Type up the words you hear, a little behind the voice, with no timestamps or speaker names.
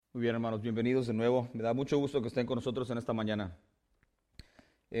Muy bien, hermanos, bienvenidos de nuevo. Me da mucho gusto que estén con nosotros en esta mañana.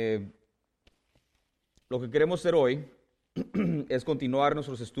 Eh, lo que queremos hacer hoy es continuar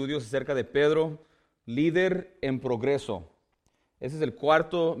nuestros estudios acerca de Pedro, líder en progreso. Ese es el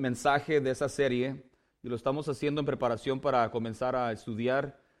cuarto mensaje de esa serie y lo estamos haciendo en preparación para comenzar a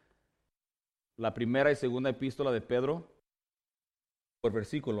estudiar la primera y segunda epístola de Pedro por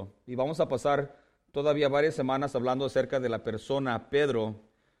versículo. Y vamos a pasar todavía varias semanas hablando acerca de la persona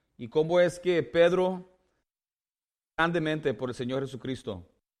Pedro y cómo es que Pedro, grandemente por el Señor Jesucristo,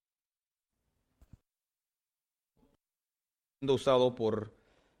 siendo usado por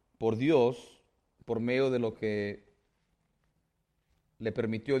Dios, por medio de lo que le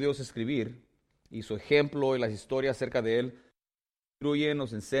permitió Dios escribir, y su ejemplo y las historias acerca de él, instruyen,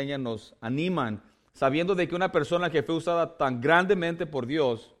 nos enseñan, nos animan, sabiendo de que una persona que fue usada tan grandemente por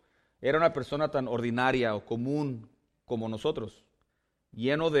Dios, era una persona tan ordinaria o común como nosotros,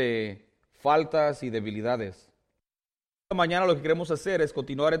 lleno de faltas y debilidades. Esta mañana lo que queremos hacer es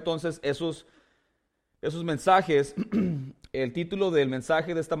continuar entonces esos mensajes. El título del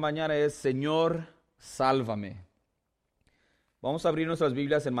mensaje de esta mañana es Señor, sálvame. Vamos a abrir nuestras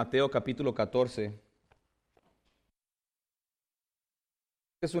Biblias en Mateo capítulo 14.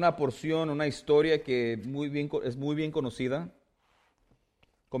 Es una porción, una historia que es muy bien conocida,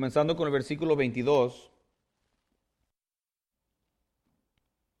 comenzando con el versículo 22.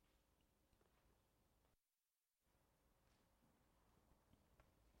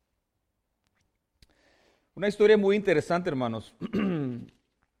 Una historia muy interesante, hermanos.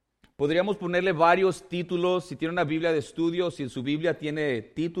 Podríamos ponerle varios títulos, si tiene una Biblia de estudio, si en su Biblia tiene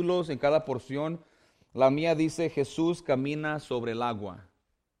títulos en cada porción. La mía dice Jesús camina sobre el agua.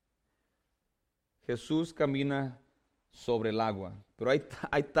 Jesús camina sobre el agua. Pero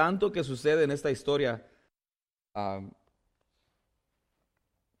hay tanto que sucede en esta historia. Ah,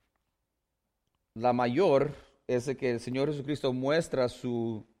 la mayor es de que el Señor Jesucristo muestra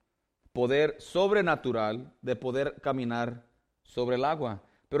su poder sobrenatural de poder caminar sobre el agua.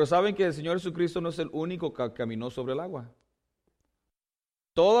 Pero saben que el Señor Jesucristo no es el único que caminó sobre el agua.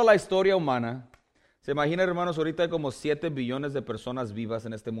 Toda la historia humana, se imagina, hermanos, ahorita hay como 7 billones de personas vivas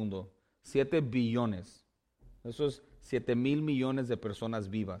en este mundo. 7 billones. Eso es 7,000,000,000 de personas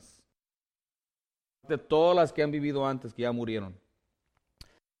vivas. De todas las que han vivido antes, que ya murieron.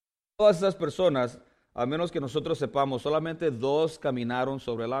 Todas esas personas, a menos que nosotros sepamos, solamente 2 caminaron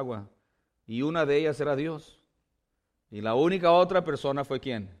sobre el agua. Y una de ellas era Dios. Y la única otra persona fue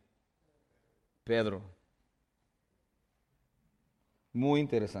 ¿quién? Pedro. Muy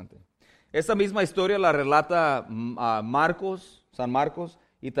interesante. Esta misma historia la relata Marcos, San Marcos,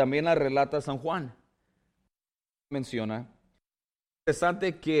 y también la relata San Juan. Menciona.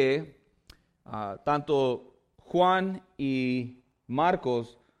 Interesante que tanto Juan y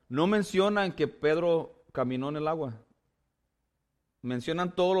Marcos no mencionan que Pedro caminó en el agua.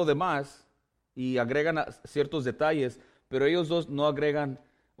 Mencionan todo lo demás y agregan ciertos detalles, pero ellos dos no agregan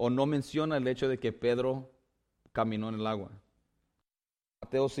o no mencionan el hecho de que Pedro caminó en el agua.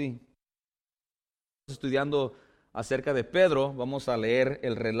 Mateo sí. Estudiando acerca de Pedro, vamos a leer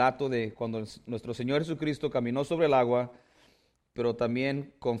el relato de cuando nuestro Señor Jesucristo caminó sobre el agua, pero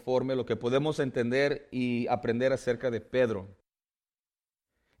también conforme lo que podemos entender y aprender acerca de Pedro.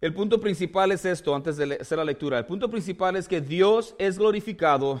 El punto principal es esto, antes de hacer la lectura. El punto principal es que Dios es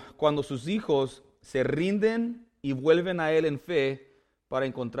glorificado cuando sus hijos se rinden y vuelven a Él en fe para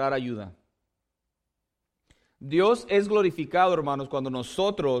encontrar ayuda. Dios es glorificado, hermanos, cuando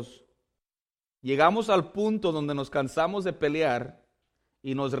nosotros llegamos al punto donde nos cansamos de pelear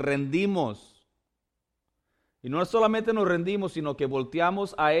y nos rendimos. Y no solamente nos rendimos, sino que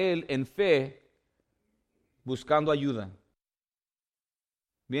volteamos a Él en fe buscando ayuda.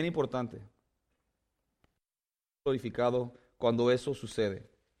 Bien importante. Glorificado cuando eso sucede.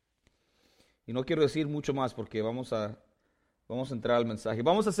 Y no quiero decir mucho más porque vamos a entrar al mensaje.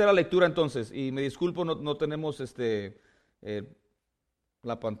 Vamos a hacer la lectura entonces. Y me disculpo, no tenemos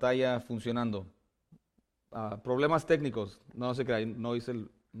la pantalla funcionando. Problemas técnicos. No se crean, no hice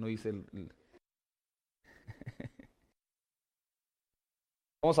el.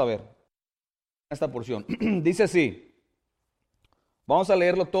 Vamos a ver esta porción. Dice así. Vamos a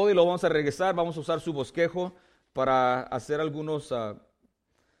leerlo todo y lo vamos a regresar. Vamos a usar su bosquejo para hacer algunos,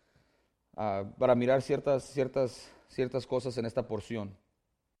 para mirar ciertas cosas en esta porción.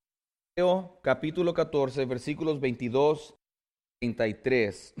 Mateo capítulo 14, versículos 22 y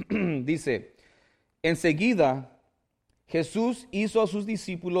 33. Dice, enseguida Jesús hizo a sus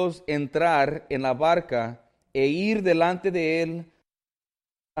discípulos entrar en la barca e ir delante de él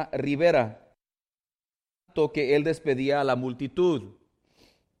a ribera, que él despedía a la multitud.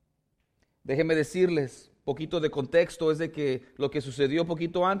 Déjenme decirles, poquito de contexto es de que lo que sucedió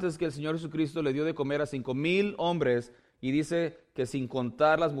poquito antes es que el Señor Jesucristo le dio de comer a 5,000 hombres y dice que sin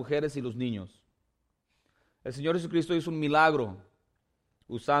contar las mujeres y los niños. El Señor Jesucristo hizo un milagro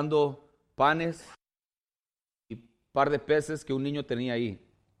usando panes y un par de peces que un niño tenía ahí.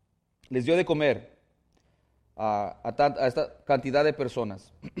 Les dio de comer a esta cantidad de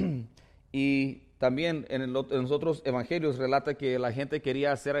personas. Y también en los otros evangelios relata que la gente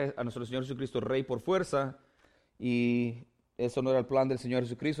quería hacer a nuestro Señor Jesucristo rey por fuerza, y eso no era el plan del Señor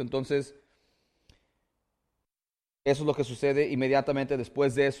Jesucristo. Entonces, eso es lo que sucede inmediatamente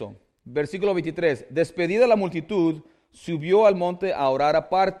después de eso. Versículo 23. Despedida la multitud, subió al monte a orar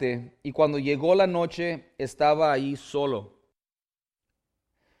aparte, y cuando llegó la noche estaba ahí solo.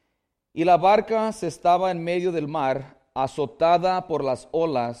 Y la barca se estaba en medio del mar, azotada por las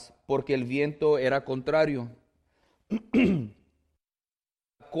olas, porque el viento era contrario.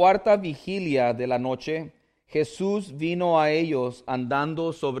 Cuarta vigilia de la noche, Jesús vino a ellos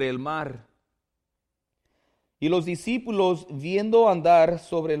andando sobre el mar. Y los discípulos, viendo andar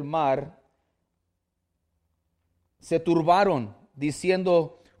sobre el mar, se turbaron,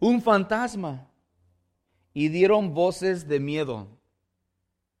 diciendo: un fantasma, y dieron voces de miedo.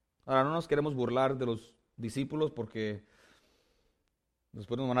 Ahora, no nos queremos burlar de los discípulos porque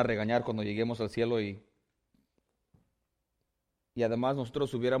después nos van a regañar cuando lleguemos al cielo, y además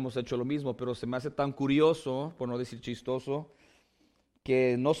nosotros hubiéramos hecho lo mismo, pero se me hace tan curioso, por no decir chistoso,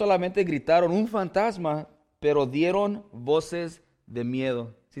 que no solamente gritaron un fantasma, pero dieron voces de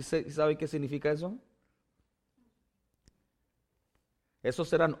miedo. ¿Sí sabe qué significa eso?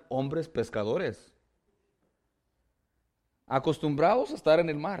 Esos eran hombres pescadores, acostumbrados a estar en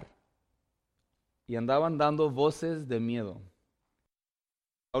el mar, y andaban dando voces de miedo.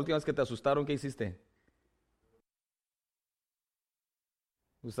 La última vez que te asustaron, ¿qué hiciste?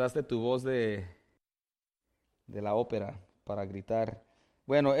 Usaste tu voz de la ópera para gritar.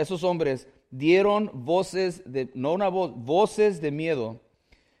 Bueno, esos hombres dieron voces no una voz, voces de miedo.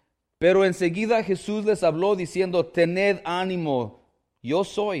 Pero enseguida Jesús les habló diciendo: tened ánimo, yo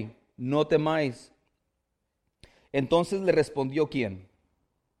soy, no temáis. Entonces le respondió, ¿quién?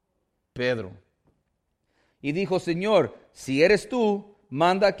 Pedro. Y dijo: Señor, si eres tú,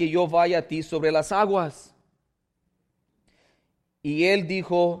 manda que yo vaya a ti sobre las aguas. Y él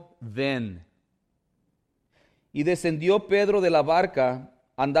dijo: ven. Y descendió Pedro de la barca,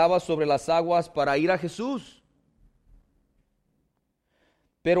 andaba sobre las aguas para ir a Jesús.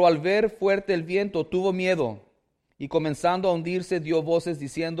 Pero al ver fuerte el viento, tuvo miedo, y comenzando a hundirse, dio voces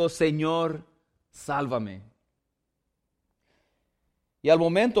diciendo: Señor, sálvame. Y al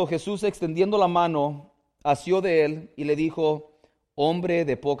momento Jesús, extendiendo la mano, asió de él y le dijo: hombre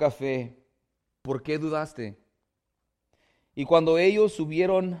de poca fe, ¿por qué dudaste? Y cuando ellos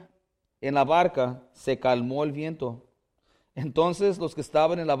subieron en la barca, se calmó el viento. Entonces los que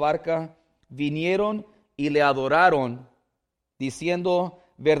estaban en la barca vinieron y le adoraron, diciendo: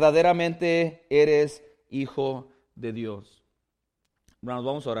 verdaderamente eres Hijo de Dios. Hermanos,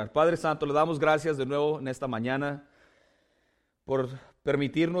 vamos a orar. Padre Santo, le damos gracias de nuevo en esta mañana por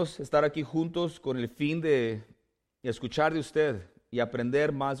permitirnos estar aquí juntos con el fin de escuchar de usted y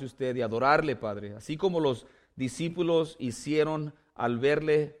aprender más de usted y adorarle, Padre, así como los discípulos hicieron al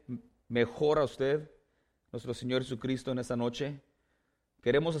verle mejor a usted, nuestro Señor Jesucristo, en esta noche.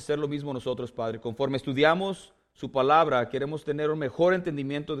 Queremos hacer lo mismo nosotros, Padre. Conforme estudiamos su palabra, queremos tener un mejor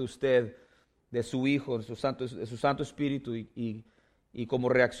entendimiento de usted, de su Hijo, de su Santo Espíritu, y como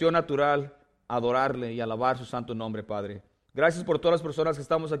reacción natural, adorarle y alabar su santo nombre, Padre. Gracias por todas las personas que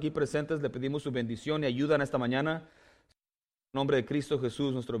estamos aquí presentes. Le pedimos su bendición y ayuda en esta mañana. En nombre de Cristo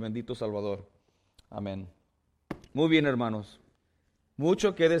Jesús, nuestro bendito Salvador. Amén. Muy bien, hermanos.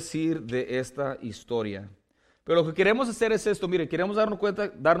 Mucho que decir de esta historia. Pero lo que queremos hacer es esto. Mire, queremos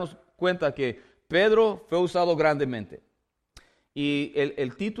darnos cuenta que Pedro fue usado grandemente. Y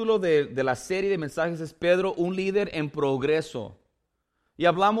el título de la serie de mensajes es Pedro, un líder en progreso. Y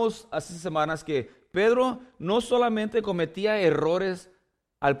hablamos hace semanas que Pedro no solamente cometía errores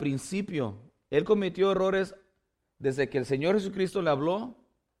al principio, él cometió errores desde que el Señor Jesucristo le habló,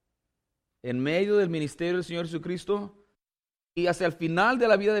 en medio del ministerio del Señor Jesucristo, y hacia el final de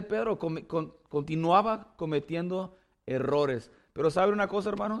la vida de Pedro continuaba cometiendo errores. Pero ¿saben una cosa,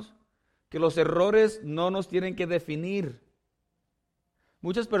 hermanos? Que los errores no nos tienen que definir.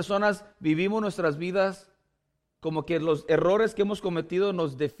 Muchas personas vivimos nuestras vidas como que los errores que hemos cometido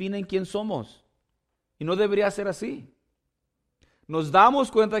nos definen quién somos. Y no debería ser así. Nos damos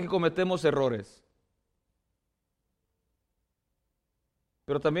cuenta que cometemos errores.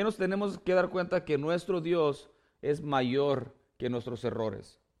 Pero también nos tenemos que dar cuenta que nuestro Dios es mayor que nuestros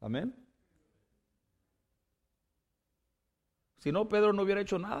errores. Amén. Si no, Pedro no hubiera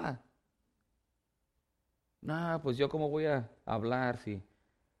hecho nada. Nah, pues yo cómo voy a hablar si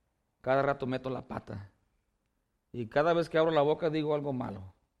cada rato meto la pata. Y cada vez que abro la boca digo algo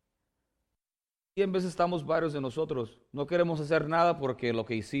malo. Y en vez estamos varios de nosotros. No queremos hacer nada porque lo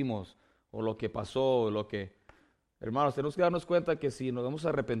que hicimos, o lo que pasó, o lo que... Hermanos, tenemos que darnos cuenta que si nos hemos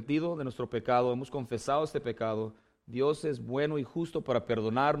arrepentido de nuestro pecado, hemos confesado este pecado, Dios es bueno y justo para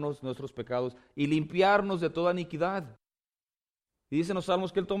perdonarnos nuestros pecados y limpiarnos de toda iniquidad. Y dicen los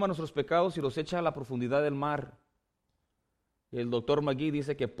salmos que Él toma nuestros pecados y los echa a la profundidad del mar. Y el doctor McGee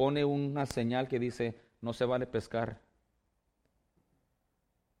dice que pone una señal que dice, no se vale pescar.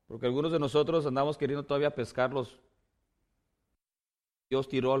 Porque algunos de nosotros andamos queriendo todavía pescarlos. Dios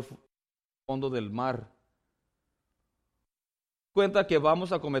tiró al fondo del mar. Cuenta que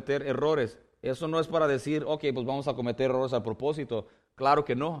vamos a cometer errores. Eso no es para decir, ok, pues vamos a cometer errores a propósito. Claro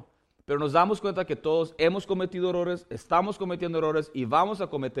que no. Pero nos damos cuenta que todos hemos cometido errores, estamos cometiendo errores y vamos a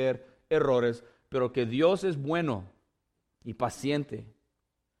cometer errores, pero que Dios es bueno y paciente,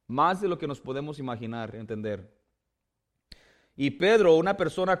 más de lo que nos podemos imaginar, entender. Y Pedro, una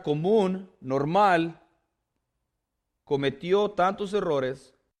persona común, normal, cometió tantos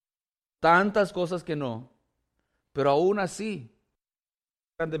errores, tantas cosas que no, pero aún así,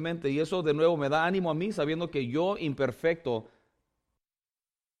 grandemente, y eso de nuevo me da ánimo a mí, sabiendo que yo, imperfecto,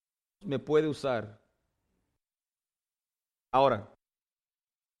 me puede usar. Ahora,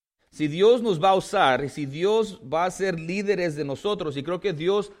 si Dios nos va a usar y si Dios va a ser líderes de nosotros, y creo que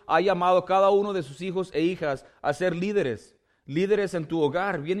Dios ha llamado a cada uno de sus hijos e hijas a ser líderes, líderes en tu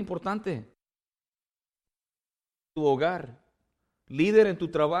hogar, bien importante. Tu hogar, líder en tu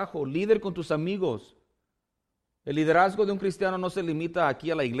trabajo, líder con tus amigos. El liderazgo de un cristiano no se limita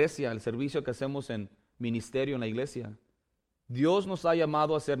aquí a la iglesia, al servicio que hacemos en ministerio en la iglesia. Dios nos ha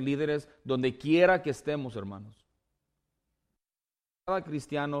llamado a ser líderes donde quiera que estemos, hermanos. Cada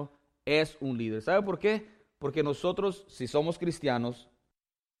cristiano es un líder. ¿Sabe por qué? Porque nosotros, si somos cristianos,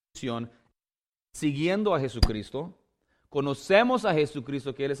 siguiendo a Jesucristo, conocemos a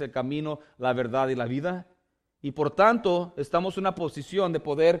Jesucristo, que Él es el camino, la verdad y la vida, y por tanto estamos en una posición de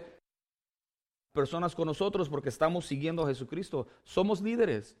poder personas con nosotros porque estamos siguiendo a Jesucristo. Somos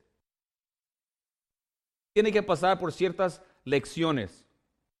líderes. Tiene que pasar por ciertas lecciones.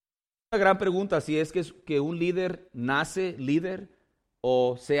 Una gran pregunta si es que un líder nace líder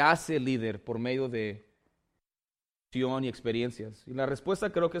o se hace líder por medio de acción y experiencias. Y la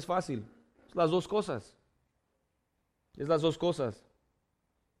respuesta creo que es fácil. Es las dos cosas. Es las dos cosas.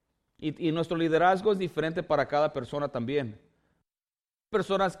 Y nuestro liderazgo es diferente para cada persona también.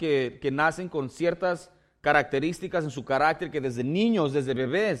 Personas que nacen con ciertas características en su carácter que desde niños, desde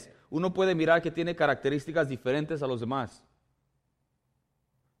bebés, uno puede mirar que tiene características diferentes a los demás.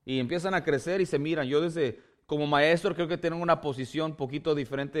 Y empiezan a crecer y se miran. Yo como maestro creo que tengo una posición un poquito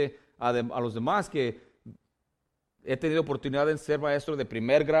diferente a los demás, que he tenido oportunidad de ser maestro de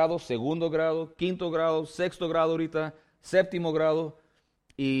primer grado, segundo grado, quinto grado, sexto grado ahorita, séptimo grado,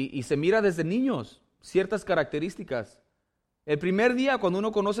 y se mira desde niños ciertas características. El primer día cuando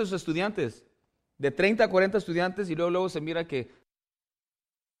uno conoce a sus estudiantes, de 30 a 40 estudiantes, y luego se mira que,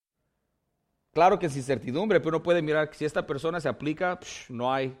 claro que es incertidumbre, pero uno puede mirar que si esta persona se aplica,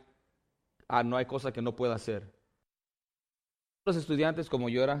 no hay cosa que no pueda hacer. Los estudiantes, como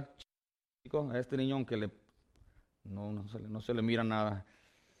yo era chico, a este niño, aunque no se le mira nada.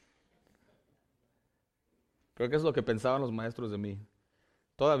 Creo que es lo que pensaban los maestros de mí.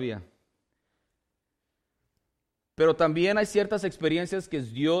 Todavía. Pero también hay ciertas experiencias que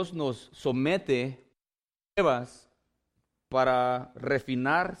Dios nos somete, pruebas, para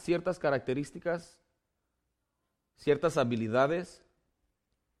refinar ciertas características, ciertas habilidades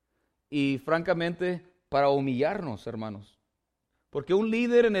y francamente para humillarnos, hermanos. Porque un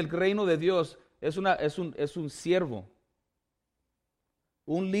líder en el reino de Dios es un siervo.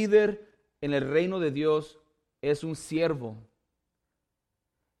 Un líder en el reino de Dios es un siervo.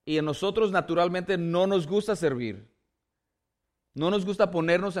 Y a nosotros naturalmente no nos gusta servir. No nos gusta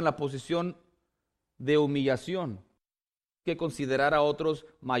ponernos en la posición de humillación, que considerar a otros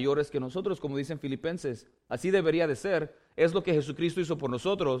mayores que nosotros, como dicen Filipenses. Así debería de ser. Es lo que Jesucristo hizo por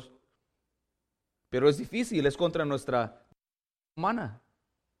nosotros. Pero es difícil, es contra nuestra humana.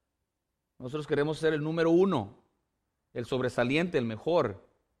 Nosotros queremos ser el número uno, el sobresaliente, el mejor.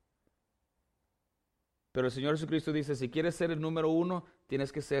 Pero el Señor Jesucristo dice, si quieres ser el número uno,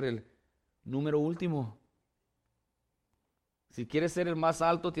 tienes que ser el número último. Si quieres ser el más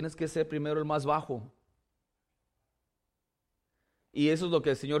alto, tienes que ser primero el más bajo. Y eso es lo que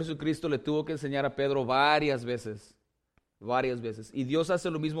el Señor Jesucristo le tuvo que enseñar a Pedro varias veces. Y Dios hace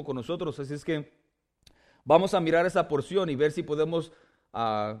lo mismo con nosotros. Así es que Vamos a mirar esa porción y ver si podemos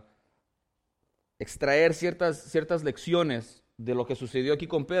extraer ciertas lecciones de lo que sucedió aquí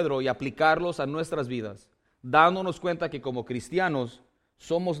con Pedro y aplicarlos a nuestras vidas, dándonos cuenta que como cristianos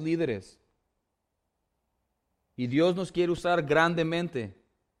somos líderes y Dios nos quiere usar grandemente,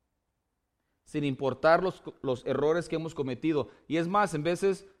 sin importar los errores que hemos cometido. Y es más, en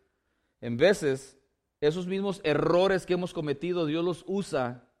veces, esos mismos errores que hemos cometido, Dios los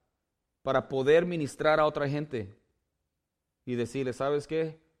usa para poder ministrar a otra gente y decirle, ¿sabes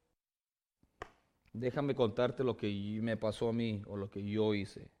qué? Déjame contarte lo que me pasó a mí o lo que yo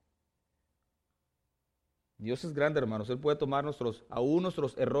hice. Dios es grande, hermanos. Él puede tomar nuestros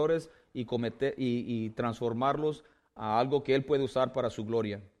errores y transformarlos a algo que Él puede usar para su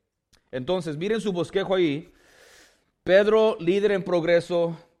gloria. Entonces, miren su bosquejo ahí. Pedro, líder en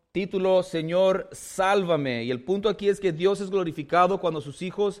progreso, título, Señor, sálvame. Y el punto aquí es que Dios es glorificado cuando sus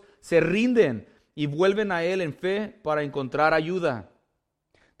hijos se rinden y vuelven a Él en fe para encontrar ayuda.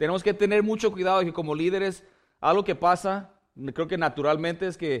 Tenemos que tener mucho cuidado de que como líderes, algo que pasa, creo que naturalmente,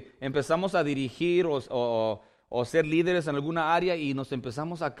 es que empezamos a dirigir o ser líderes en alguna área y nos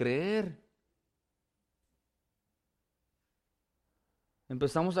empezamos a creer.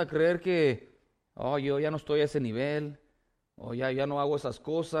 Empezamos a creer que, yo ya no estoy a ese nivel, o ya no hago esas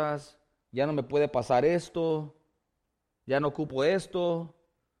cosas, ya no me puede pasar esto, ya no ocupo esto,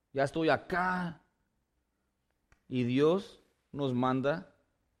 ya estoy acá. Y Dios nos manda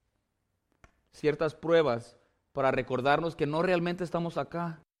ciertas pruebas para recordarnos que no realmente estamos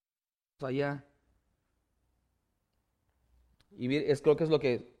acá, allá. Y creo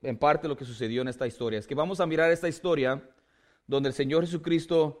que es en parte lo que sucedió en esta historia. Es que vamos a mirar esta historia donde el Señor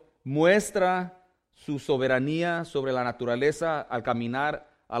Jesucristo muestra su soberanía sobre la naturaleza al caminar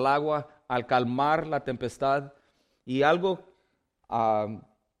al agua, al calmar la tempestad. Y algo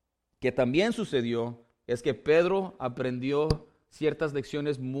que también sucedió es que Pedro aprendió ciertas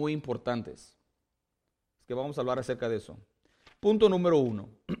lecciones muy importantes. Es que vamos a hablar acerca de eso. Punto número 1.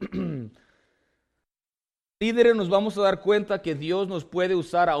 Líderes, nos vamos a dar cuenta que Dios nos puede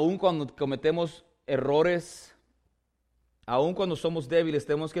usar aún cuando cometemos errores, aún cuando somos débiles.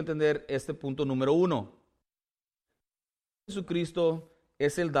 Tenemos que entender este punto número 1. Jesucristo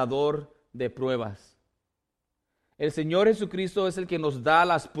es el dador de pruebas. El Señor Jesucristo es el que nos da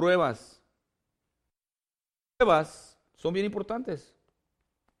las pruebas. Las pruebas son bien importantes.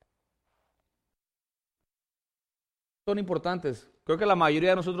 Son importantes. Creo que la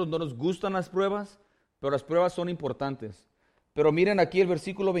mayoría de nosotros no nos gustan las pruebas, pero las pruebas son importantes. Pero miren aquí el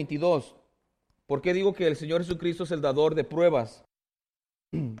versículo 22. ¿Por qué digo que el Señor Jesucristo es el dador de pruebas?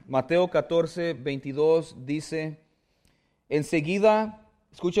 Mateo 14, 22 dice, enseguida,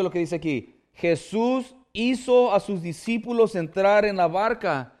 escucha lo que dice aquí, Jesús hizo a sus discípulos entrar en la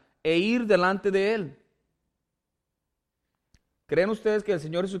barca e ir delante de Él. ¿Creen ustedes que el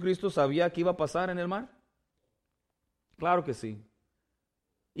Señor Jesucristo sabía qué iba a pasar en el mar? Claro que sí.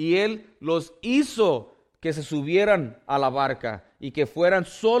 Y Él los hizo que se subieran a la barca y que fueran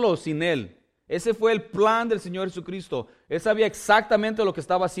solos sin Él. Ese fue el plan del Señor Jesucristo. Él sabía exactamente lo que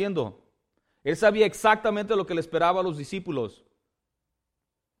estaba haciendo. Él sabía exactamente lo que le esperaba a los discípulos.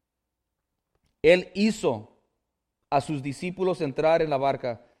 Él hizo a sus discípulos entrar en la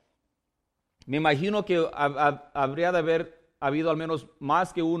barca. Me imagino que habría de haber habido al menos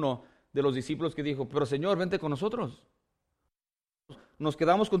más que uno de los discípulos que dijo, pero Señor, vente con nosotros. Nos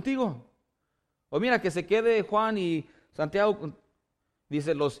quedamos contigo. O mira, que se quede Juan y Santiago.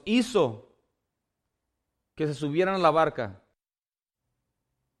 Dice, los hizo que se subieran a la barca.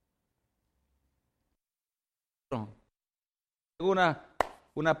 Tengo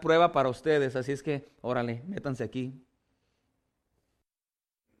una prueba para ustedes, así es que, órale, métanse aquí.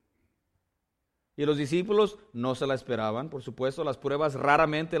 Y los discípulos no se la esperaban, por supuesto, las pruebas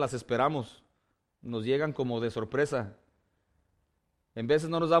raramente las esperamos, nos llegan como de sorpresa. En veces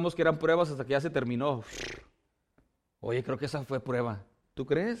no nos damos que eran pruebas hasta que ya se terminó. Oye, creo que esa fue prueba. ¿Tú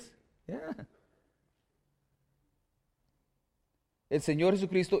crees? Yeah. El Señor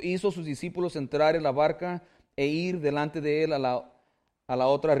Jesucristo hizo a sus discípulos entrar en la barca e ir delante de Él a la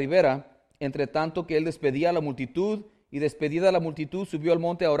otra ribera, entre tanto que Él despedía a la multitud, y despedida la multitud subió al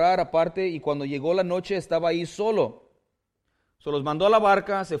monte a orar aparte, y cuando llegó la noche estaba ahí solo. Se los mandó a la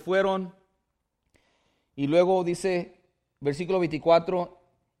barca, se fueron, y luego dice, versículo 24,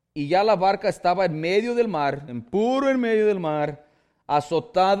 y ya la barca estaba en medio del mar, en medio del mar,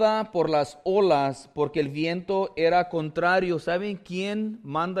 azotada por las olas, porque el viento era contrario. ¿Saben quién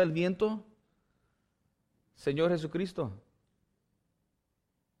manda el viento? Señor Jesucristo.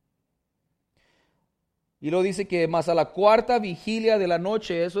 Y luego dice que más a la cuarta vigilia de la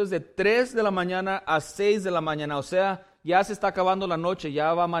noche, eso es de 3 de la mañana a 6 de la mañana, o sea, ya se está acabando la noche,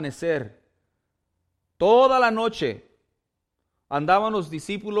 ya va a amanecer. Toda la noche andaban los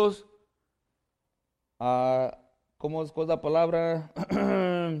discípulos, ¿cómo es la palabra?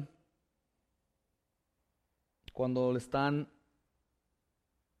 Cuando están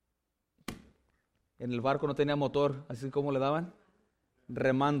en el barco no tenía motor, así como le daban,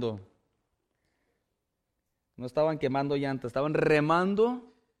 remando. No estaban quemando llantas, estaban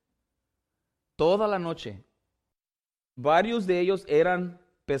remando toda la noche. Varios de ellos eran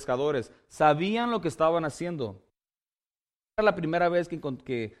pescadores, sabían lo que estaban haciendo. Era la primera vez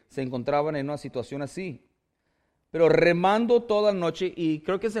que se encontraban en una situación así. Pero remando toda la noche, y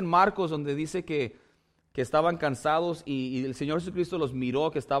creo que es en Marcos donde dice que estaban cansados y el Señor Jesucristo los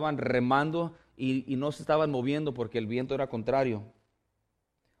miró, que estaban remando y no se estaban moviendo porque el viento era contrario.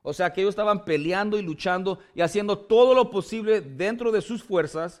 O sea que ellos estaban peleando y luchando y haciendo todo lo posible dentro de sus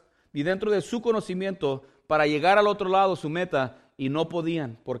fuerzas y dentro de su conocimiento para llegar al otro lado, su meta, y no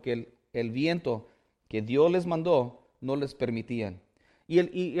podían porque el viento que Dios les mandó no les permitían.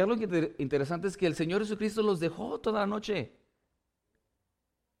 Y algo interesante es que el Señor Jesucristo los dejó toda la noche.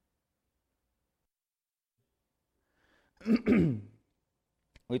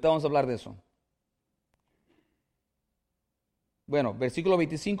 Ahorita vamos a hablar de eso. Bueno, versículo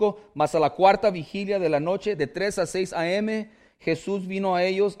 25, mas a la cuarta vigilia de la noche, de 3 a 6 a.m., Jesús vino a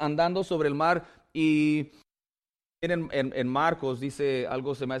ellos andando sobre el mar. Y en Marcos dice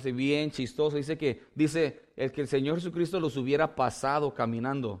algo, se me hace bien chistoso, dice que el Señor Jesucristo los hubiera pasado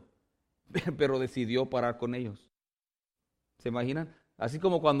caminando, pero decidió parar con ellos. ¿Se imaginan? Así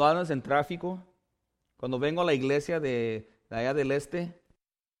como cuando andas en tráfico, cuando vengo a la iglesia de allá del este,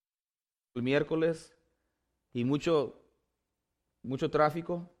 el miércoles, y mucho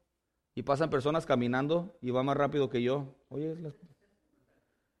tráfico, y pasan personas caminando y van más rápido que yo. Oye,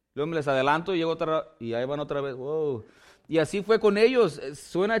 luego me les adelanto y llego y ahí van otra vez. Wow. Y así fue con ellos.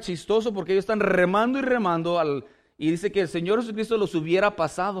 Suena chistoso porque ellos están remando y remando y dice que el Señor Jesucristo los hubiera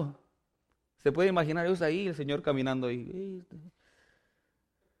pasado. Se puede imaginar ellos ahí, el Señor caminando ahí.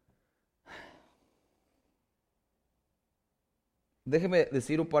 Déjeme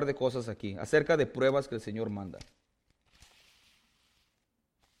decir un par de cosas aquí acerca de pruebas que el Señor manda.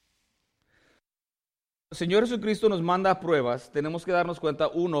 El Señor Jesucristo nos manda pruebas, tenemos que darnos cuenta,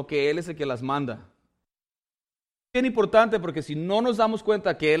 uno, que Él es el que las manda. Es bien importante porque si no nos damos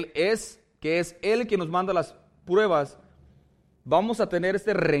cuenta que es Él el que nos manda las pruebas, vamos a tener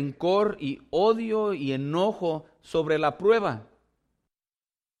este rencor y odio y enojo sobre la prueba.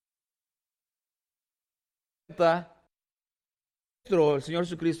 El Señor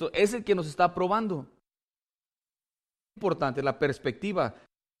Jesucristo es el que nos está probando. Es importante la perspectiva.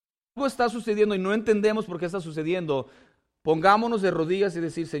 Algo está sucediendo y no entendemos por qué está sucediendo. Pongámonos de rodillas y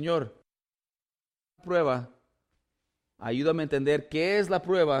decir, Señor, prueba, ayúdame a entender qué es la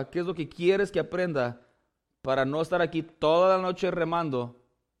prueba, qué es lo que quieres que aprenda para no estar aquí toda la noche remando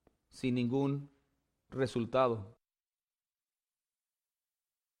sin ningún resultado.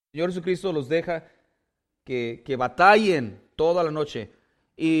 El Señor Jesucristo los deja que batallen toda la noche.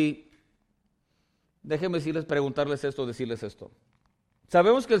 Y déjenme preguntarles esto, decirles esto.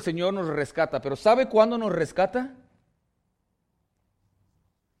 Sabemos que el Señor nos rescata, pero ¿sabe cuándo nos rescata?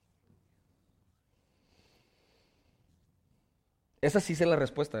 Esa sí sé la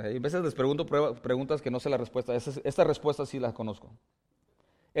respuesta. A veces les pregunto preguntas que no sé la respuesta. Esta respuesta sí la conozco.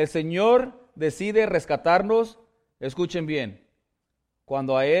 El Señor decide rescatarnos, escuchen bien,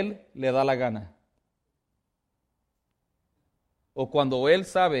 cuando a Él le da la gana. O cuando Él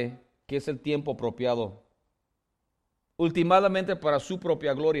sabe que es el tiempo apropiado. Ultimadamente para su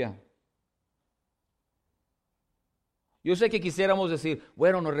propia gloria. Yo sé que quisiéramos decir,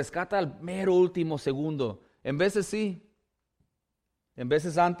 bueno, nos rescata al mero último segundo. En veces sí, en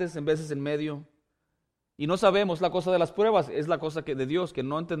veces antes, en veces en medio. Y no sabemos la cosa de las pruebas, es la cosa de Dios, que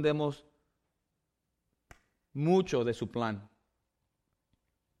no entendemos mucho de su plan.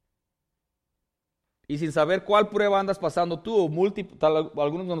 Y sin saber cuál prueba andas pasando tú, o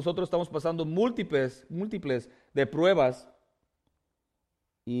algunos de nosotros estamos pasando múltiples de pruebas.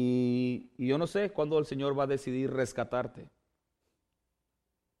 Y yo no sé cuándo el Señor va a decidir rescatarte.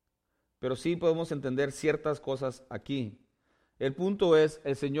 Pero sí podemos entender ciertas cosas aquí. El punto es,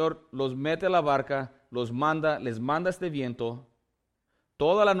 el Señor los mete a la barca, les manda este viento,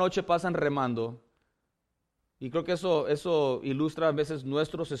 toda la noche pasan remando. Y creo que eso ilustra a veces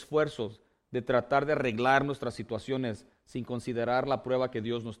nuestros esfuerzos de tratar de arreglar nuestras situaciones sin considerar la prueba que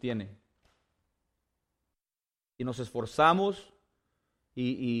Dios nos tiene. Y nos esforzamos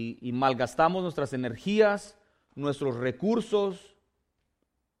y malgastamos nuestras energías, nuestros recursos,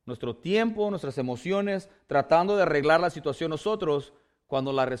 nuestro tiempo, nuestras emociones, tratando de arreglar la situación nosotros,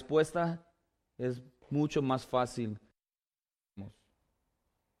 cuando la respuesta es mucho más fácil.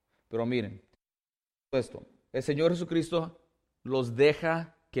 Pero miren, esto, el Señor Jesucristo los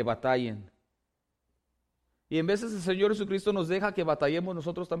deja que batallen. Y en veces el Señor Jesucristo nos deja que batallemos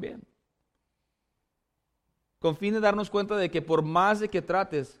nosotros también. Con fin de darnos cuenta de que por más de que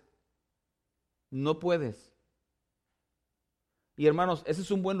trates, no puedes. Y hermanos, ese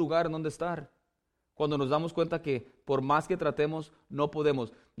es un buen lugar en donde estar. Cuando nos damos cuenta que por más que tratemos, no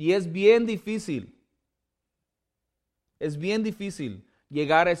podemos. Y es bien difícil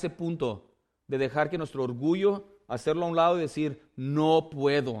llegar a ese punto de dejar que nuestro orgullo, hacerlo a un lado y decir, no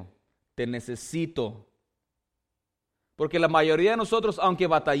puedo, te necesito. Porque la mayoría de nosotros, aunque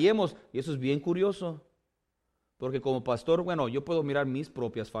batallemos, y eso es bien curioso, porque como pastor, bueno, yo puedo mirar mis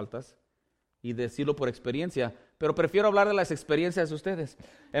propias faltas y decirlo por experiencia, pero prefiero hablar de las experiencias de ustedes.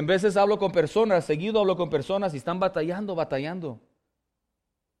 En veces hablo con personas, seguido hablo con personas y están batallando.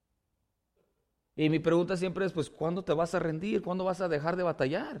 Y mi pregunta siempre es, pues, ¿cuándo te vas a rendir? ¿Cuándo vas a dejar de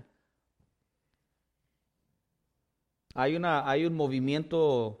batallar? Hay un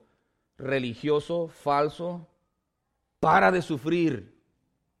movimiento religioso falso. Para de sufrir.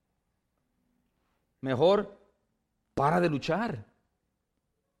 Mejor, para de luchar.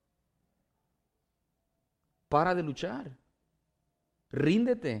 Para de luchar.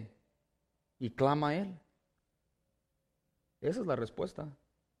 Ríndete y clama a Él. Esa es la respuesta.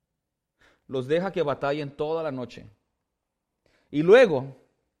 Los deja que batallen toda la noche. Y luego,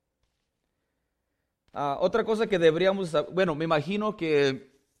 otra cosa que deberíamos saber, bueno, me imagino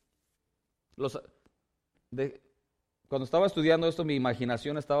que cuando estaba estudiando esto, mi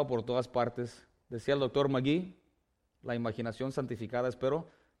imaginación estaba por todas partes. Decía el doctor McGee, la imaginación santificada, espero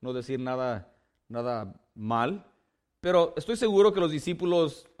no decir nada mal, pero estoy seguro que los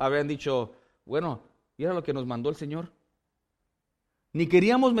discípulos habrían dicho, bueno, ¿y era lo que nos mandó el Señor? Ni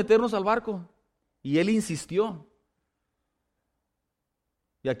queríamos meternos al barco, y Él insistió.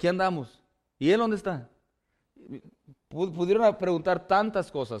 Y aquí andamos. ¿Y Él dónde está? Pudieron preguntar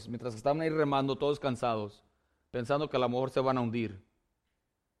tantas cosas mientras estaban ahí remando, todos cansados, pensando que a lo mejor se van a hundir.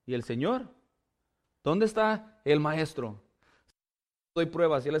 ¿Y el Señor? ¿Dónde está el Maestro? Doy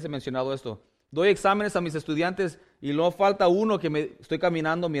pruebas, ya les he mencionado esto. Doy exámenes a mis estudiantes y no falta uno que me estoy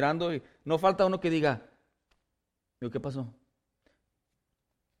caminando, mirando, y no falta uno que diga, ¿qué pasó?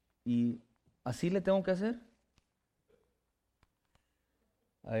 ¿Y así le tengo que hacer?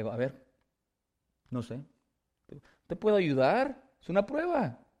 A ver, no sé. ¿Te puedo ayudar? Es una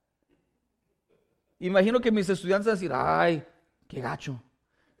prueba. Imagino que mis estudiantes van a decir, ay, qué gacho,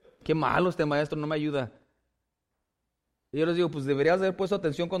 qué malo este maestro, no me ayuda. Y yo les digo, pues deberías haber puesto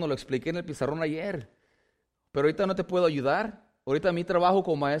atención cuando lo expliqué en el pizarrón ayer. Pero ahorita no te puedo ayudar. Ahorita mi trabajo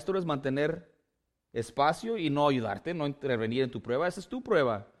como maestro es mantener espacio y no ayudarte, no intervenir en tu prueba. Esa es tu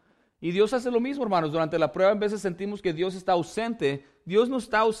prueba. Y Dios hace lo mismo, hermanos. Durante la prueba, en veces sentimos que Dios está ausente. Dios no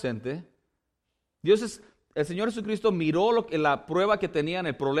está ausente. El Señor Jesucristo miró la prueba que tenían,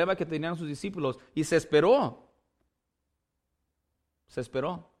 el problema que tenían sus discípulos y se esperó. Se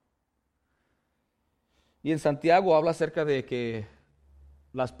esperó. Y en Santiago habla acerca de que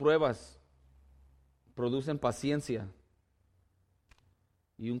las pruebas producen paciencia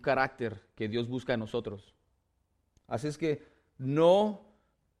y un carácter que Dios busca en nosotros. Así es que no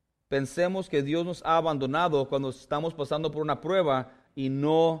pensemos que Dios nos ha abandonado cuando estamos pasando por una prueba y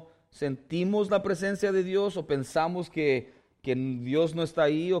no sentimos la presencia de Dios o pensamos que Dios no está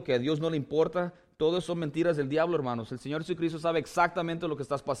ahí o que a Dios no le importa. Todo eso son mentiras del diablo, hermanos. El Señor Jesucristo sabe exactamente lo que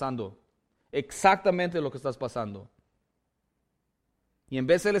estás pasando. Exactamente lo que estás pasando. Y en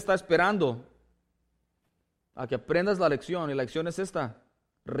vez Él está esperando a que aprendas la lección, y la lección es esta: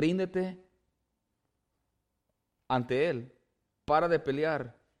 ríndete ante Él, para de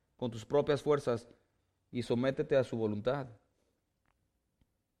pelear con tus propias fuerzas y sométete a su voluntad.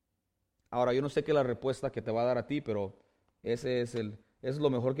 Ahora, yo no sé qué es la respuesta que te va a dar a ti, pero ese es lo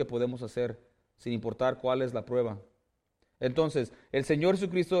mejor que podemos hacer, sin importar cuál es la prueba. Entonces, el Señor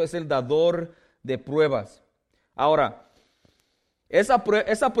Jesucristo es el dador de pruebas. Ahora, esa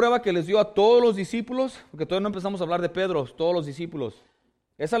prueba que les dio a todos los discípulos, porque todavía no empezamos a hablar de Pedro, todos los discípulos,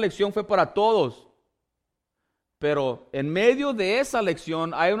 esa lección fue para todos. Pero en medio de esa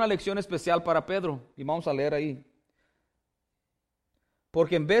lección hay una lección especial para Pedro, y vamos a leer ahí.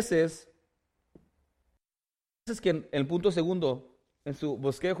 Porque en veces que el punto segundo en su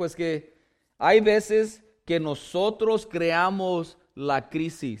bosquejo es que hay veces que nosotros creamos la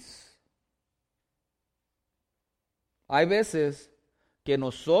crisis. Hay veces que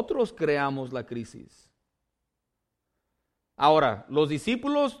nosotros creamos la crisis. Ahora, los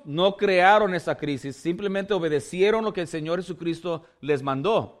discípulos no crearon esa crisis, simplemente obedecieron lo que el Señor Jesucristo les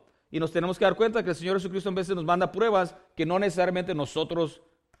mandó. Y nos tenemos que dar cuenta que el Señor Jesucristo en veces nos manda pruebas que no necesariamente nosotros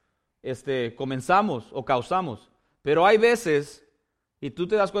comenzamos o causamos. Pero hay veces, y tú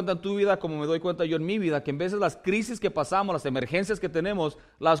te das cuenta en tu vida, como me doy cuenta yo en mi vida, que en veces las crisis que pasamos, las emergencias que tenemos,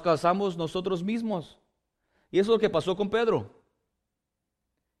 las causamos nosotros mismos. Y eso es lo que pasó con Pedro.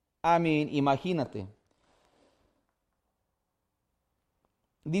 Imagínate.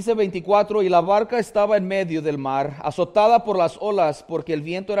 Dice 24, y la barca estaba en medio del mar, azotada por las olas, porque el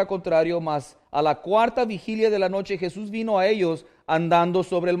viento era contrario, mas a la cuarta vigilia de la noche Jesús vino a ellos andando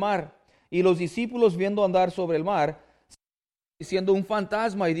sobre el mar. Y los discípulos, viendo andar sobre el mar, siendo un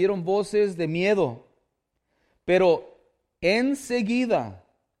fantasma, y dieron voces de miedo. Pero enseguida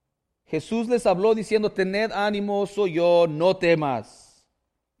Jesús les habló diciendo, tened ánimo, soy yo, no temas.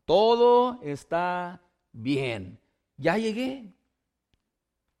 Todo está bien. Ya llegué.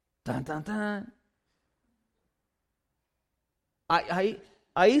 Tan, tan, tan.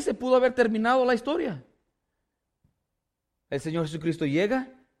 Ahí se pudo haber terminado la historia. El Señor Jesucristo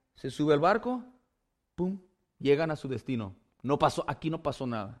llega, se sube al barco, pum, llegan a su destino. Aquí no pasó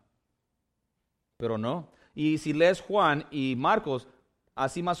nada. Pero no. Y si lees Juan y Marcos,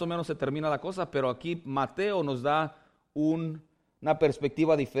 así más o menos se termina la cosa, pero aquí Mateo nos da una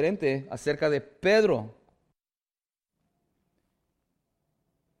perspectiva diferente acerca de Pedro.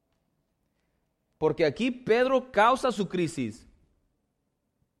 Porque aquí Pedro causa su crisis.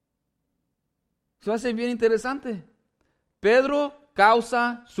 Se hace bien interesante. Pedro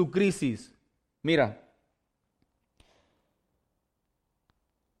causa su crisis. Mira.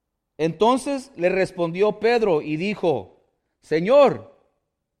 Entonces le respondió Pedro y dijo, Señor.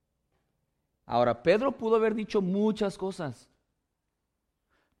 Ahora, Pedro pudo haber dicho muchas cosas.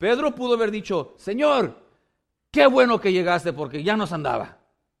 Pedro pudo haber dicho, Señor, qué bueno que llegaste porque ya nos andaba.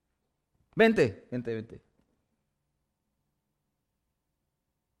 Vente.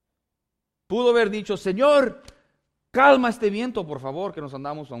 Pudo haber dicho, Señor, calma este viento, por favor, que nos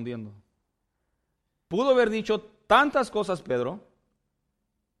andamos hundiendo. Pudo haber dicho tantas cosas, Pedro,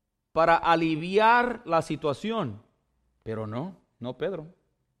 para aliviar la situación. Pero no Pedro.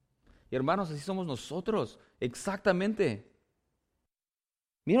 Y hermanos, así somos nosotros, exactamente.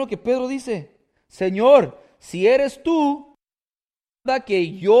 Mira lo que Pedro dice, Señor, si eres tú,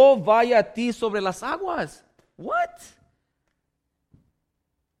 que yo vaya a ti sobre las aguas. What?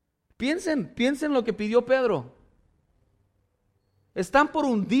 Piensen lo que pidió Pedro. Están por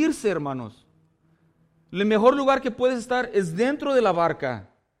hundirse, hermanos. El mejor lugar que puedes estar es dentro de la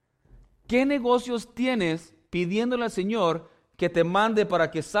barca. ¿Qué negocios tienes pidiéndole al Señor que te mande para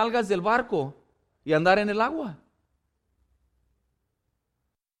que salgas del barco y andar en el agua?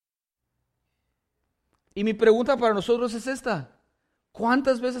 Y mi pregunta para nosotros es esta.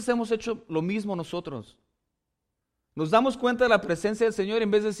 ¿Cuántas veces hemos hecho lo mismo nosotros? Nos damos cuenta de la presencia del Señor y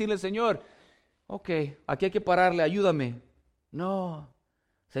en vez de decirle, Señor, ok, aquí hay que pararle, ayúdame. No,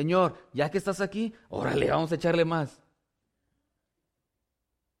 Señor, ya que estás aquí, órale, vamos a echarle más.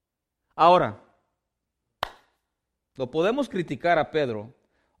 Ahora, lo podemos criticar a Pedro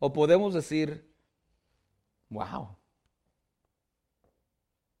o podemos decir, wow,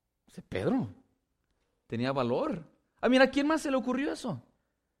 ese Pedro tenía valor. Mira, ¿a quién más se le ocurrió eso?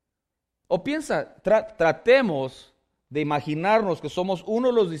 O piensa, tratemos de imaginarnos que somos uno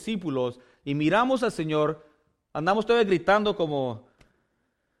de los discípulos y miramos al Señor, andamos todavía gritando como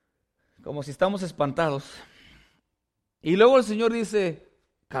si estamos espantados. Y luego el Señor dice,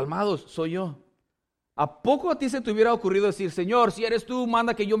 calmados, soy yo. ¿A poco a ti se te hubiera ocurrido decir, Señor, si eres tú,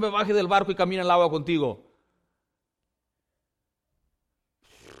 manda que yo me baje del barco y camine el agua contigo?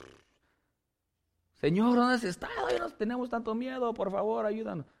 Señor, ¿dónde has estado? Ya nos tenemos tanto miedo, por favor,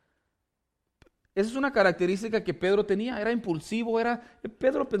 ayúdanos. Esa es una característica que Pedro tenía, era impulsivo,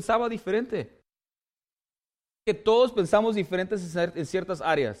 Pedro pensaba diferente. Que todos pensamos diferentes en ciertas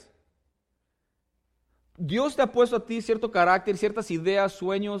áreas. Dios te ha puesto a ti cierto carácter, ciertas ideas,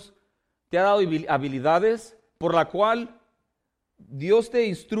 sueños, te ha dado habilidades por la cual Dios te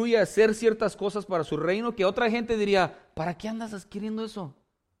instruye a hacer ciertas cosas para su reino que otra gente diría, ¿para qué andas adquiriendo eso?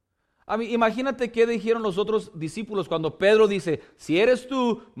 Imagínate qué dijeron los otros discípulos cuando Pedro dice, si eres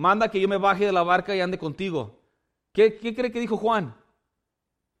tú, manda que yo me baje de la barca y ande contigo. ¿Qué cree que dijo Juan?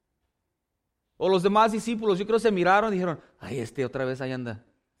 O los demás discípulos, yo creo que se miraron y dijeron, ay, otra vez ahí anda.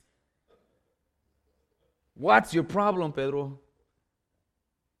 What's your problem, Pedro?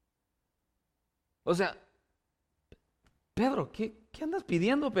 O sea, Pedro, ¿qué andas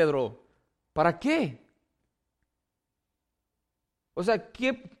pidiendo, Pedro? ¿Para qué? O sea,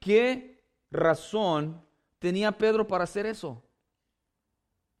 ¿qué razón tenía Pedro para hacer eso?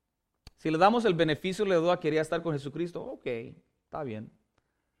 Si le damos el beneficio de la duda, quería estar con Jesucristo, ok, está bien.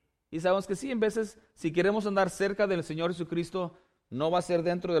 Y sabemos que sí, en veces, si queremos andar cerca del Señor Jesucristo, no va a ser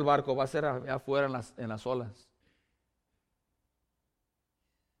dentro del barco, va a ser afuera en las olas.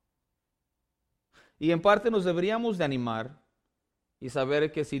 Y en parte nos deberíamos de animar y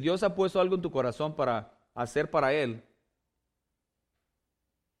saber que si Dios ha puesto algo en tu corazón para hacer para Él,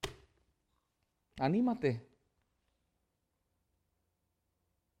 anímate,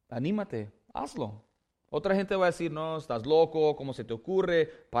 anímate, hazlo. Otra gente va a decir, no, estás loco, ¿cómo se te ocurre?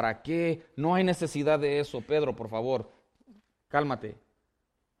 ¿Para qué? No hay necesidad de eso, Pedro, por favor, cálmate.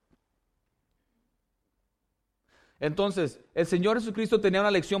 Entonces, el Señor Jesucristo tenía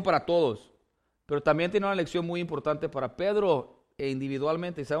una lección para todos, pero también tenía una lección muy importante para Pedro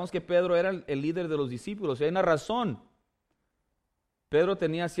individualmente. Y sabemos que Pedro era el líder de los discípulos, y hay una razón. Pedro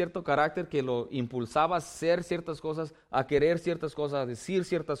tenía cierto carácter que lo impulsaba a hacer ciertas cosas, a querer ciertas cosas, a decir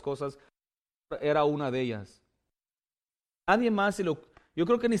ciertas cosas. Era una de ellas. Nadie más yo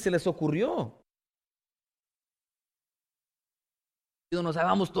creo que ni se les ocurrió. Nos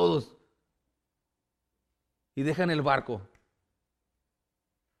hagamos todos y dejan el barco.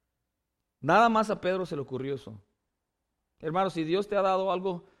 Nada más a Pedro se le ocurrió eso. Hermano, si Dios te ha dado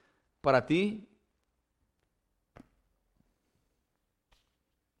algo para ti,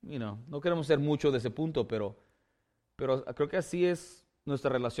 no queremos ser mucho de ese punto, pero creo que así es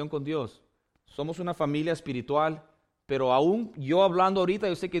nuestra relación con Dios. Somos una familia espiritual, pero aún yo hablando ahorita,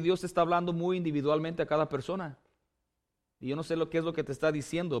 yo sé que Dios te está hablando muy individualmente a cada persona. Y yo no sé qué es lo que te está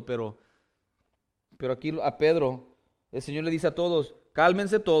diciendo, pero aquí a Pedro, el Señor le dice a todos,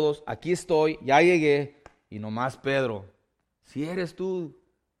 cálmense todos, aquí estoy, ya llegué, y nomás Pedro, si eres tú,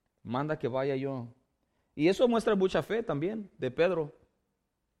 manda que vaya yo. Y eso muestra mucha fe también de Pedro.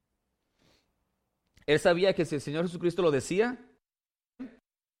 Él sabía que si el Señor Jesucristo lo decía,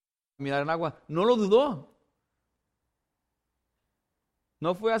 mirar en agua, no lo dudó.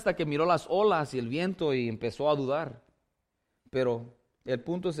 No fue hasta que miró las olas y el viento y empezó a dudar. Pero el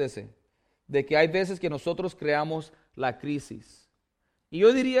punto es ese, de que hay veces que nosotros creamos la crisis. Y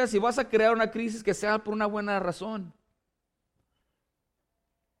yo diría, si vas a crear una crisis, que sea por una buena razón.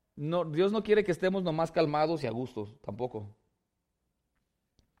 No, Dios no quiere que estemos nomás calmados y a gustos, tampoco.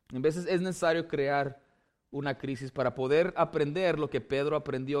 En veces es necesario crear una crisis para poder aprender lo que Pedro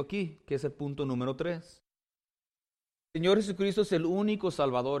aprendió aquí, que es el punto número 3. El Señor Jesucristo es el único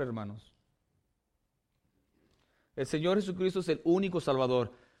Salvador, hermanos. El Señor Jesucristo es el único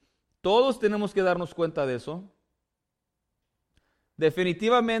Salvador. Todos tenemos que darnos cuenta de eso.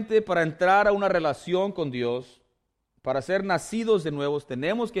 Definitivamente, para entrar a una relación con Dios, para ser nacidos de nuevo,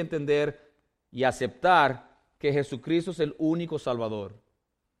 tenemos que entender y aceptar que Jesucristo es el único Salvador.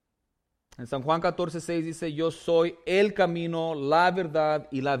 En San Juan 14:6 dice, yo soy el camino, la verdad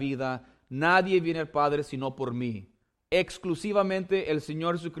y la vida. Nadie viene al Padre sino por mí. Exclusivamente el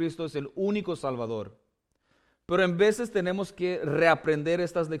Señor Jesucristo es el único Salvador. Pero en veces tenemos que reaprender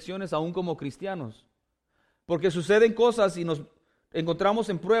estas lecciones aún como cristianos. Porque suceden cosas y nos encontramos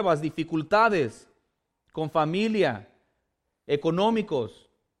en pruebas, dificultades con familia, económicos,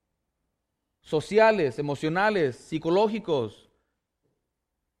 sociales, emocionales, psicológicos,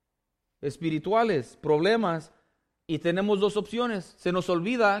 espirituales, problemas, y tenemos dos opciones. Se nos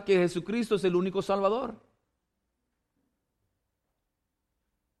olvida que Jesucristo es el único Salvador.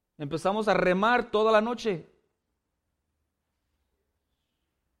 Empezamos a remar toda la noche.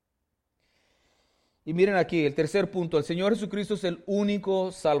 Y miren aquí, el tercer punto, el Señor Jesucristo es el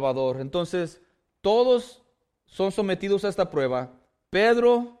único Salvador. Entonces, todos son sometidos a esta prueba.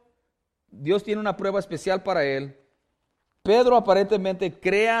 Pedro, Dios tiene una prueba especial para él. Pedro aparentemente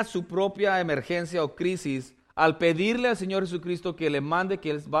crea su propia emergencia o crisis al pedirle al Señor Jesucristo que le mande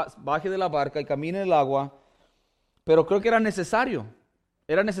que él baje de la barca y camine en el agua, pero creo que era necesario.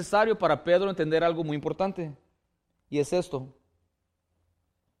 Era necesario para Pedro entender algo muy importante, y es esto.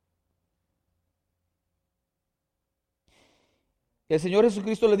 El Señor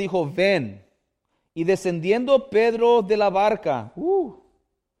Jesucristo le dijo, ven. Y descendiendo Pedro de la barca,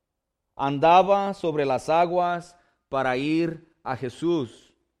 andaba sobre las aguas para ir a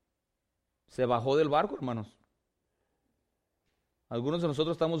Jesús. Se bajó del barco, hermanos. Algunos de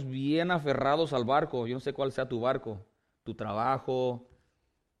nosotros estamos bien aferrados al barco. Yo no sé cuál sea tu barco, tu trabajo,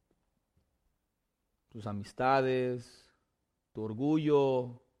 tus amistades, tu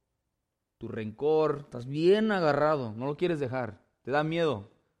orgullo, tu rencor. Estás bien agarrado, no lo quieres dejar, te da miedo.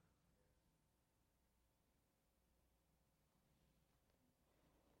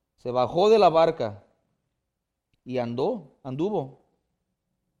 Se bajó de la barca y anduvo.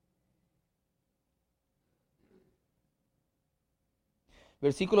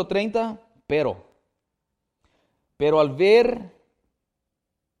 Versículo 30, pero al ver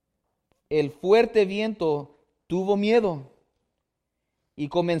el fuerte viento, tuvo miedo, y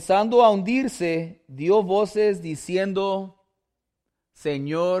comenzando a hundirse, dio voces diciendo,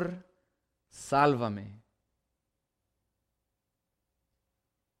 Señor, sálvame.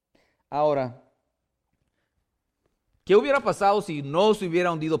 Ahora, ¿qué hubiera pasado si no se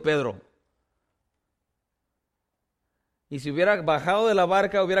hubiera hundido Pedro? Y si hubiera bajado de la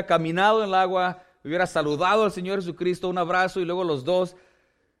barca, hubiera caminado en el agua, hubiera saludado al Señor Jesucristo, un abrazo, y luego los dos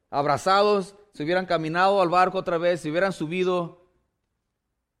abrazados se hubieran caminado al barco otra vez, se hubieran subido.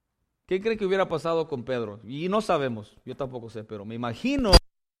 ¿Qué cree que hubiera pasado con Pedro? Y no sabemos, yo tampoco sé, pero me imagino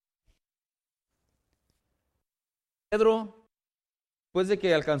Pedro, después de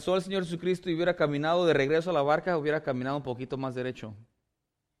que alcanzó al Señor Jesucristo y hubiera caminado de regreso a la barca, hubiera caminado un poquito más derecho.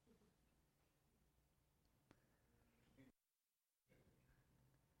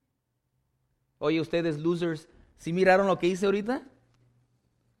 Oye, ustedes losers, ¿sí miraron lo que hice ahorita?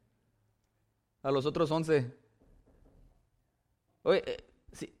 A los otros 11. Oye,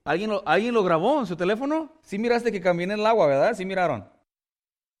 ¿sí? ¿Alguien lo grabó en su teléfono? Sí miraste que caminé en el agua, ¿verdad? Sí miraron.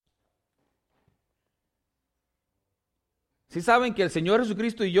 ¿Sí saben que el Señor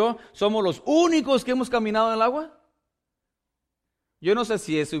Jesucristo y yo somos los únicos que hemos caminado en el agua? Yo no sé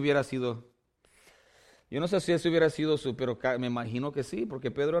si eso hubiera sido, pero me imagino que sí,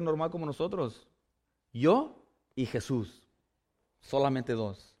 porque Pedro es normal como nosotros. Yo y Jesús, solamente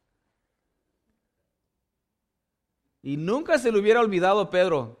dos. Y nunca se le hubiera olvidado a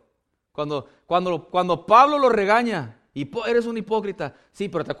Pedro cuando Pablo lo regaña. Eres un hipócrita. Sí,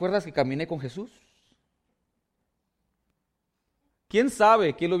 pero ¿te acuerdas que caminé con Jesús? ¿Quién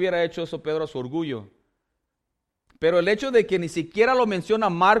sabe qué le hubiera hecho eso Pedro a su orgullo? Pero el hecho de que ni siquiera lo menciona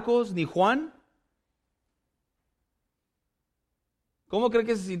Marcos ni Juan, ¿cómo cree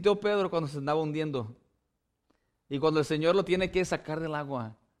que se sintió Pedro cuando se andaba hundiendo? Y cuando el Señor lo tiene que sacar del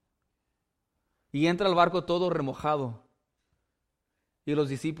agua. Y entra al barco todo remojado. Y los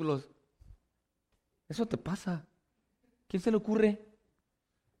discípulos, ¿eso te pasa? ¿Quién se le ocurre?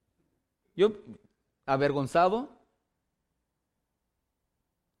 Yo, avergonzado,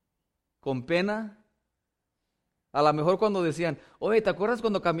 con pena, a lo mejor cuando decían, oye, ¿te acuerdas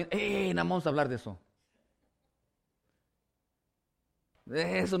cuando caminé? No vamos a hablar de eso.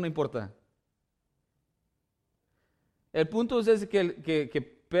 Eso no importa. El punto es ese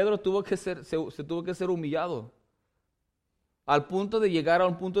que Pedro se tuvo que ser humillado. Al punto de llegar a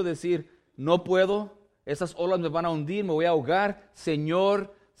un punto de decir, no puedo, esas olas me van a hundir, me voy a ahogar,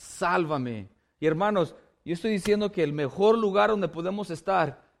 Señor, sálvame. Y hermanos, yo estoy diciendo que el mejor lugar donde podemos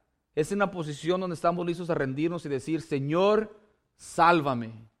estar es en una posición donde estamos listos a rendirnos y decir, Señor,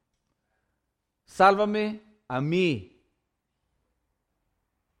 sálvame. Sálvame a mí.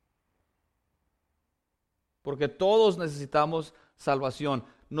 Porque todos necesitamos salvación.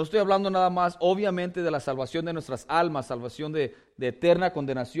 No estoy hablando nada más, obviamente, de la salvación de nuestras almas, salvación de eterna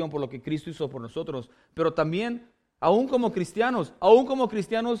condenación por lo que Cristo hizo por nosotros, pero también, aún como cristianos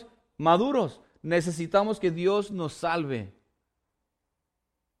maduros, necesitamos que Dios nos salve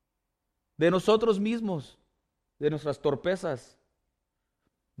de nosotros mismos, de nuestras torpezas,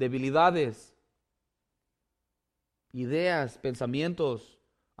 debilidades, ideas, pensamientos,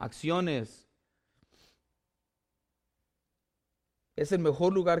 acciones. Es el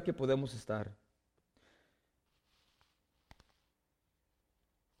mejor lugar que podemos estar.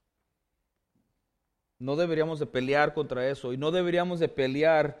 No deberíamos de pelear contra eso y no deberíamos de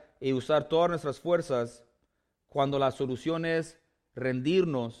pelear y usar todas nuestras fuerzas cuando la solución es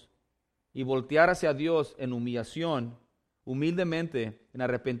rendirnos y voltear hacia Dios en humillación, humildemente, en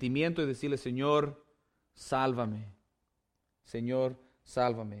arrepentimiento y decirle, Señor, sálvame. Señor,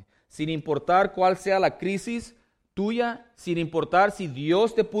 sálvame. Sin importar cuál sea la crisis tuya, sin importar si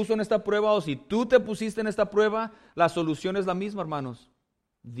Dios te puso en esta prueba o si tú te pusiste en esta prueba, la solución es la misma, hermanos.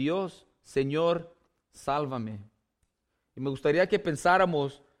 Dios, Señor, sálvame. Y me gustaría que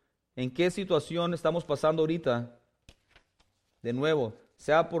pensáramos en qué situación estamos pasando ahorita, de nuevo,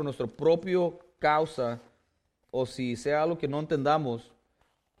 sea por nuestra propia causa o si sea algo que no entendamos.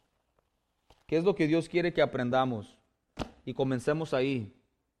 ¿Qué es lo que Dios quiere que aprendamos? Y comencemos ahí.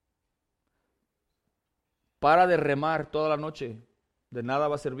 Para de remar toda la noche, de nada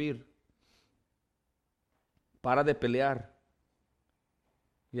va a servir. Para de pelear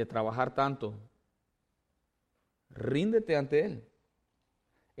y de trabajar tanto. Ríndete ante Él.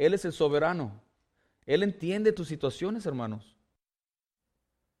 Él es el soberano. Él entiende tus situaciones, hermanos.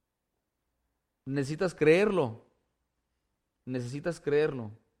 Necesitas creerlo. Necesitas creerlo.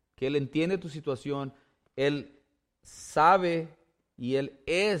 Que Él entiende tu situación. Él sabe y Él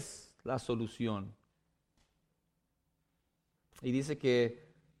es la solución. Y dice que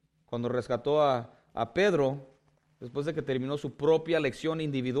cuando rescató a Pedro, después de que terminó su propia lección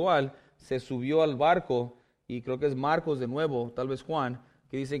individual, se subió al barco, y creo que es Marcos de nuevo, tal vez Juan,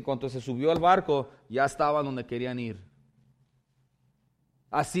 que dice en cuanto se subió al barco, ya estaban donde querían ir.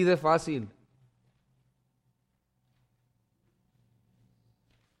 Así de fácil.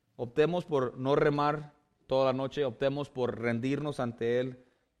 Optemos por no remar toda la noche, optemos por rendirnos ante Él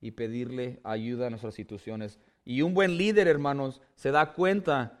y pedirle ayuda en nuestras situaciones. Y un buen líder, hermanos, se da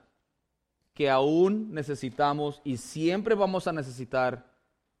cuenta que aún necesitamos y siempre vamos a necesitar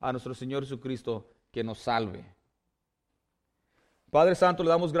a nuestro Señor Jesucristo que nos salve. Padre Santo, le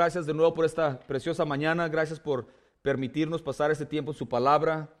damos gracias de nuevo por esta preciosa mañana. Gracias por permitirnos pasar este tiempo en su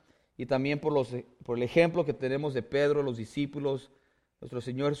palabra y también por el ejemplo que tenemos de Pedro, los discípulos, nuestro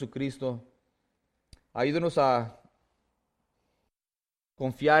Señor Jesucristo. Ayúdenos a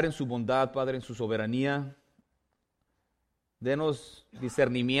confiar en su bondad, Padre, en su soberanía. Denos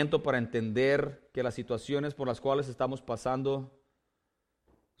discernimiento para entender que las situaciones por las cuales estamos pasando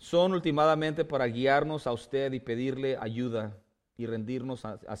son últimamente para guiarnos a usted y pedirle ayuda y rendirnos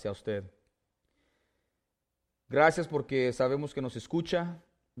hacia usted. Gracias porque sabemos que nos escucha.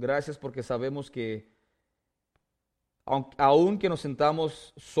 Gracias porque sabemos que aunque nos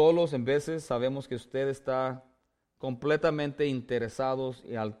sentamos solos en veces, sabemos que usted está completamente interesado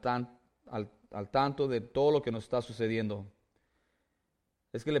y al tanto de todo lo que nos está sucediendo.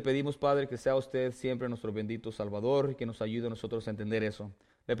 Es que le pedimos, Padre, que sea usted siempre nuestro bendito Salvador y que nos ayude a nosotros a entender eso.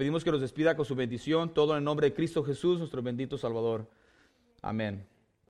 Le pedimos que nos despida con su bendición, todo en el nombre de Cristo Jesús, nuestro bendito Salvador. Amén.